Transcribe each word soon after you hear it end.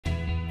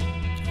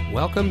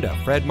Welcome to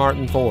Fred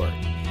Martin Ford,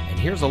 and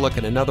here's a look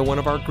at another one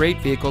of our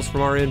great vehicles from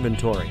our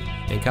inventory,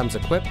 and comes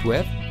equipped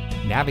with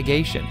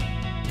navigation,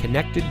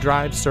 connected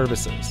drive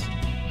services,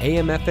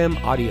 AM/FM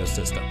audio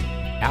system,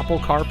 Apple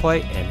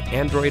CarPlay and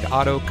Android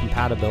Auto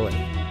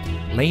compatibility,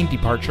 lane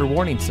departure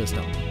warning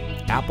system,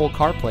 Apple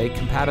CarPlay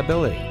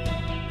compatibility,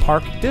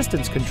 park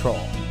distance control,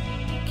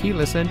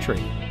 keyless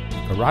entry,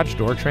 garage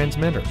door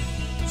transmitter,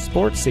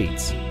 sport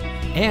seats,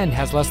 and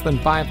has less than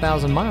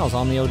 5,000 miles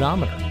on the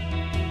odometer.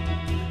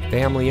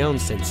 Family owned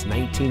since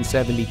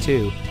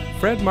 1972,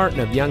 Fred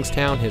Martin of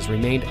Youngstown has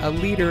remained a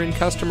leader in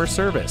customer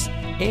service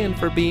and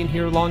for being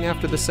here long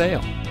after the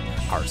sale.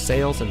 Our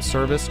sales and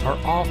service are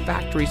all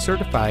factory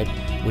certified,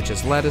 which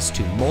has led us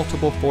to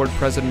multiple Ford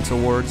President's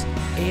Awards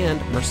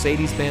and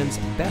Mercedes-Benz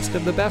Best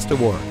of the Best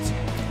Awards.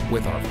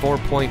 With our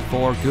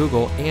 4.4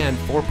 Google and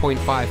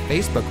 4.5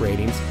 Facebook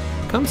ratings,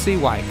 come see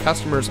why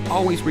customers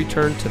always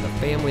return to the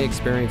family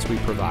experience we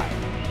provide.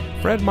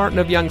 Fred Martin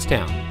of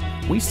Youngstown.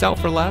 We sell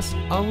for less,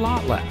 a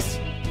lot less.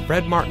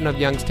 Fred Martin of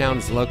Youngstown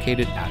is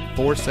located at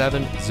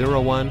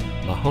 4701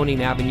 Mahoning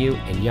Avenue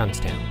in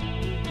Youngstown.